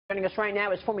Joining us right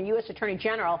now is former U.S. Attorney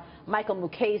General Michael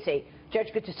Mukasey. Judge,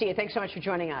 good to see you. Thanks so much for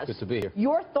joining us. Good to be here.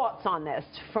 Your thoughts on this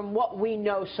from what we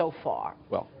know so far?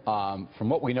 Well, from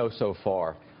what we know so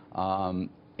far,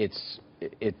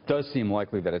 it does seem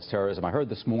likely that it's terrorism. I heard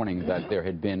this morning that there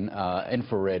had been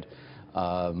infrared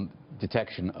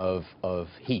detection of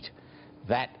heat.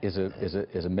 That is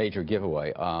a major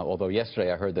giveaway. Although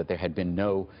yesterday I heard that there had been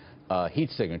no heat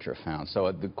signature found. So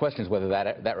the question is whether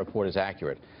that report is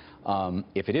accurate.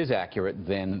 If it is accurate,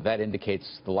 then that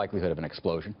indicates the likelihood of an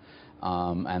explosion,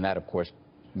 and that, of course,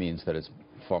 means that it's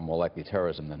far more likely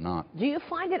terrorism than not. Do you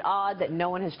find it odd that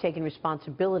no one has taken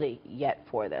responsibility yet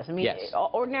for this? I mean, yes.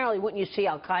 Ordinarily, wouldn't you see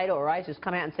Al-Qaeda or ISIS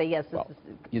come out and say, yes, this is...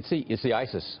 You'd see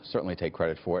ISIS certainly take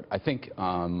credit for it. I think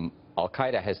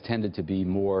Al-Qaeda has tended to be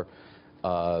more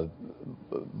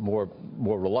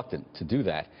reluctant to do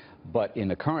that. But in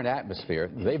the current atmosphere,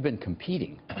 they've been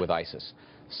competing with ISIS,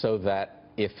 so that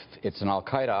if it's an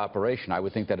Al-Qaeda operation, I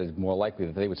would think that it's more likely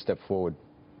that they would step forward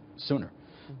sooner.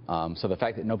 So the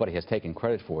fact that nobody has taken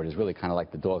credit for it is really kind of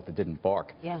like the dog that didn't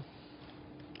bark. Yeah.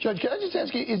 Judge, can I just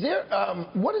ask you, is there,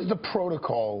 what is the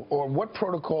protocol, or what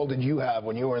protocol did you have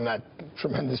when you were in that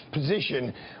tremendous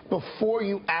position before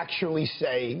you actually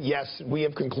say, yes, we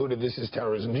have concluded this is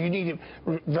terrorism? Do you need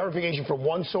verification from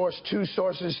one source, two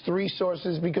sources, three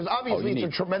sources? Because obviously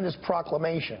it's a tremendous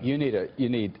proclamation. You need,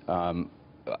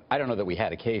 I don't know that we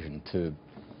had occasion to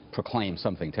proclaim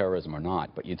something terrorism or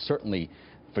not, but you'd certainly,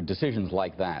 for decisions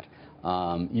like that,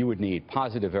 you would need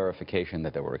positive verification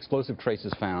that there were explosive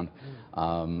traces found,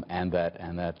 and that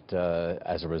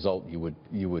as a result you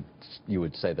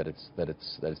would say that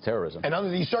it's terrorism. And under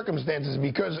these circumstances,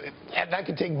 because that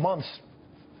could take months.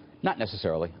 Not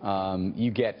necessarily.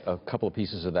 You get a couple of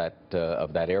pieces of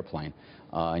that airplane,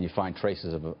 and you find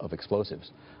traces of explosives.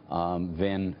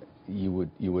 Then you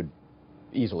would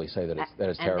easily say that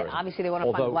it's terrorism. And obviously they want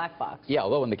to find a black box. Yeah,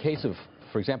 although in the case of,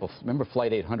 for example, remember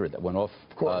Flight 800 that went off,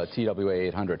 TWA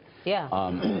 800?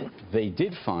 Yeah. They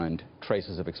did find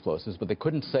traces of explosives, but they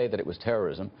couldn't say that it was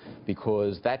terrorism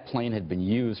because that plane had been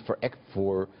used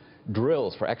for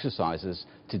drills, for exercises,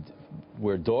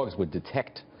 where dogs would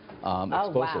detect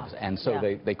explosives. Wow. And so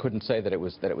they couldn't say that it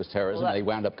was terrorism. Well, they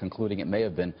wound up concluding it may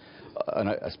have been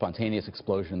a spontaneous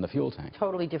explosion in the fuel tank.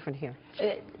 Totally different here.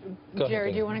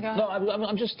 Jerry, do you want to go? No,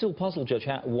 I'm just still puzzled, Judge,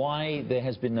 why there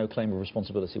has been no claim of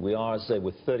responsibility. We are, as I say,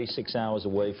 we're 36 hours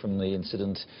away from the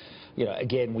incident. You know,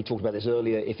 again, we talked about this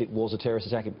earlier. If it was a terrorist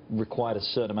attack, it required a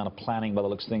certain amount of planning. By the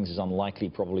looks of things, it's unlikely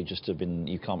probably just to have been,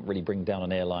 you can't really bring down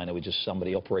an airliner with just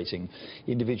somebody operating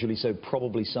individually. So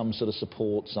probably some sort of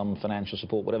support, some financial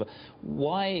support, whatever.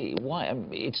 Why? I mean,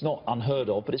 it's not unheard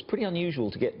of, but it's pretty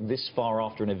unusual to get this far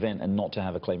after an event and not to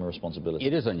have a claim of responsibility.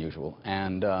 It is unusual,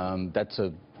 and that's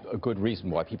a good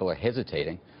reason why people are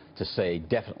hesitating to say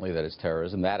definitely that it's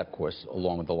terrorism. That, of course,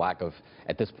 along with the lack of,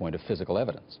 at this point, of physical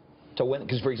evidence. So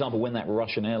because, for example, when that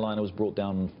Russian airliner was brought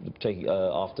down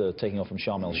after taking off from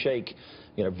Sharm el-Sheikh,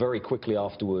 you know, very quickly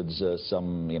afterwards,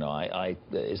 some, you know,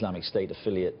 Islamic State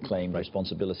affiliate claimed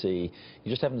responsibility. You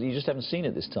just haven't seen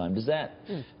it this time. Does that,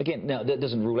 again, now that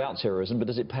doesn't rule out terrorism, but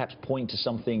does it perhaps point to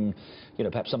something, you know,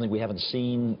 perhaps something we haven't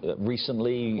seen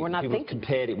recently? We're not People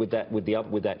compared it with that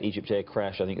EgyptAir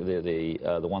crash. I think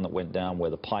the one that went down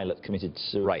where the pilot committed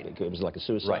suicide. Right. It was like a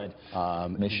suicide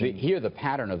mission. Here, the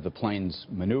pattern of the plane's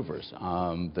maneuvers,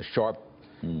 the sharp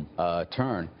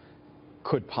turn,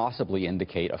 could possibly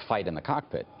indicate a fight in the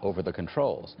cockpit over the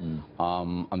controls.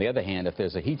 On the other hand, if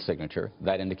there's a heat signature,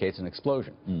 that indicates an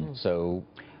explosion. So,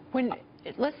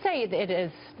 let's say it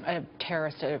is a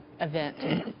terrorist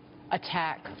event,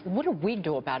 attack, what do we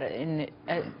do about it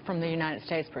from the United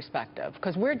States perspective?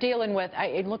 Because we're dealing with,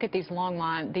 I look at these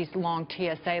long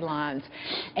TSA lines,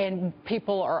 and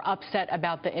people are upset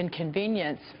about the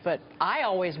inconvenience, but I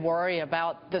always worry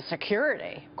about the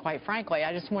security, quite frankly.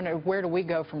 I just wonder, where do we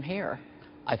go from here?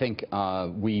 I think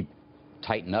we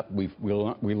tighten up, we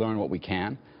learn what we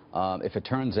can. If it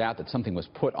turns out that something was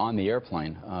put on the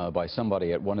airplane by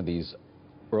somebody at one of these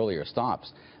earlier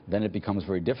stops, then it becomes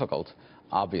very difficult,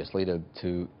 obviously,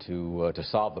 to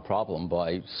solve the problem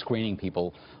by screening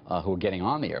people who are getting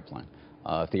on the airplane,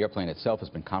 if the airplane itself has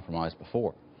been compromised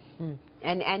before.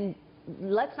 And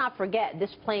let's not forget,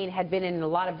 this plane had been in a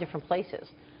lot of different places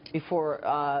before.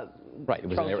 Right, it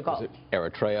was in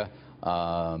Eritrea,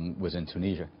 was in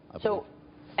Tunisia. So,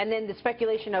 and then the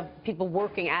speculation of people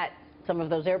working at some of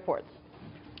those airports.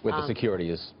 Where the security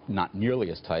is not nearly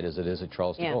as tight as it is at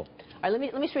Charles de Gaulle. All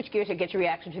right, let me switch gears and get your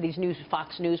reaction to these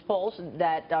Fox News polls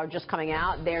that are just coming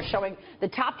out. They're showing the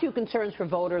top two concerns for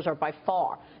voters are by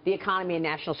far the economy and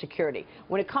national security.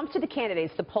 When it comes to the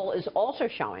candidates, the poll is also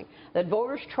showing that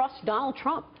voters trust Donald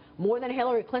Trump more than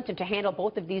Hillary Clinton to handle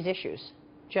both of these issues?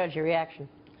 Judge, your reaction?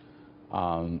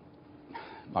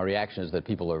 My reaction is that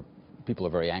people are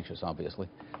very anxious, obviously,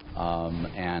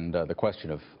 and the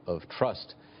question of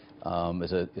trust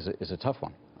is a tough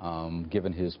one,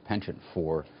 given his penchant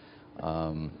for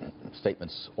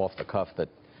statements off the cuff. That,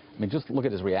 I mean, just look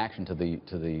at his reaction to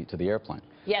the airplane.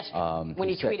 Yes, when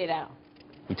he tweeted out.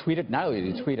 He tweeted. Not only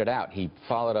did he tweet it out, he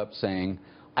followed up saying,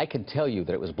 "I can tell you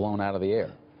that it was blown out of the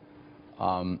air."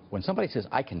 When somebody says,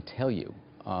 "I can tell you,"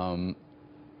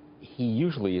 he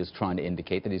usually is trying to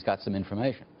indicate that he's got some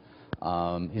information.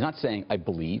 He's not saying, "I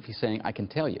believe," he's saying, "I can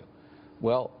tell you."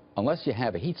 Well, unless you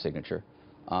have a heat signature,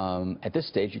 at this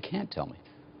stage, you can't tell me.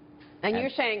 And you're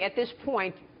saying at this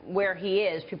point where he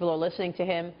is, people are listening to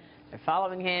him, they're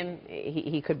following him,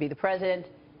 he could be the president,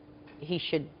 he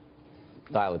should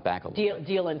dial it back a little bit.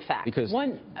 Deal in fact. Because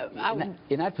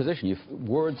in that position,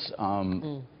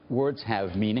 words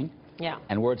have meaning,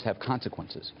 and words have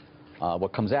consequences.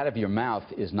 What comes out of your mouth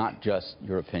is not just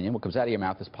your opinion. What comes out of your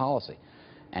mouth is policy.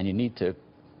 And you need to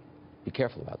be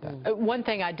careful about that. One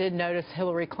thing I did notice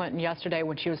Hillary Clinton yesterday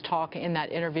when she was talking in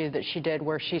that interview that she did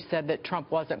where she said that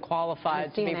Trump wasn't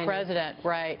qualified to be president,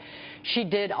 right? She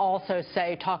did also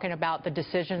say, talking about the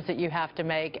decisions that you have to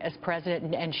make as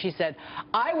president, and she said,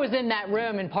 I was in that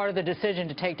room and part of the decision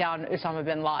to take down Osama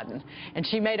bin Laden. And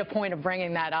she made a point of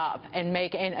bringing that up and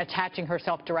attaching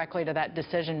herself directly to that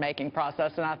decision-making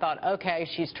process. And I thought, okay,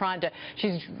 she's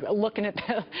looking at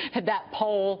that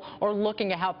poll or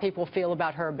looking at how people feel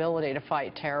about her ability to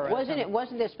fight terrorism.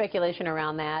 Wasn't there speculation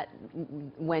around that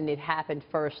when it happened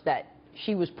first, that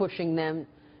she was pushing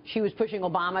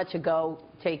Obama to go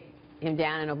take him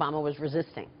down, and Obama was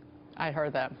resisting? I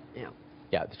heard that.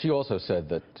 Yeah. She also said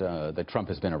that Trump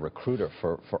has been a recruiter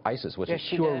for ISIS, which is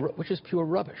pure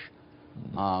rubbish.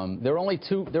 There are only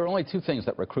two things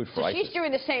that recruit for ISIS. She's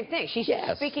doing the same thing. She's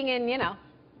speaking in,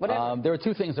 whatever. There are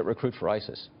two things that recruit for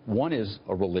ISIS. One is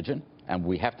a religion, and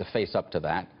we have to face up to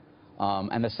that.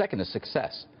 And the second is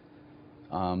success.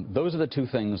 Those are the two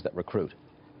things that recruit.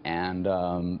 And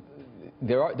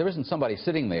there isn't somebody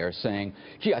sitting there saying,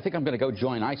 gee, I think I'm going to go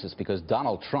join ISIS because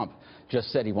Donald Trump just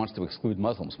said he wants to exclude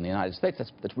Muslims from the United States.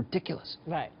 That's ridiculous.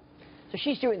 Right. So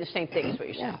she's doing the same thing, is what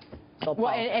you're saying. Well,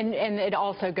 and it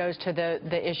also goes to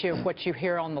the issue of what you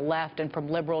hear on the left and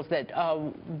from liberals, that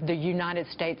the United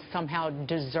States somehow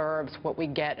deserves what we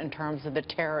get in terms of the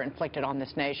terror inflicted on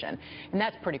this nation. And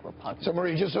that's pretty repugnant. So,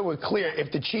 Marie, just so we're clear,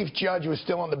 if the chief judge was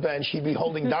still on the bench, he'd be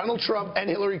holding Donald Trump and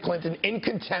Hillary Clinton in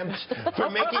contempt for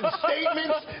making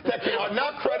statements that are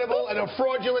not credible and are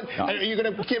fraudulent. No. And are you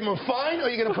going to give them a fine, or are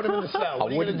you going to put them in the cell?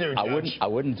 What are you going to do, Judge? I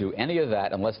wouldn't do any of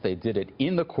that unless they did it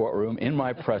in the courtroom, in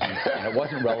my presence, and it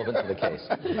wasn't relevant to the case.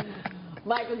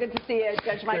 Michael, good to see you.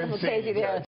 Judge Michael Mukasey there.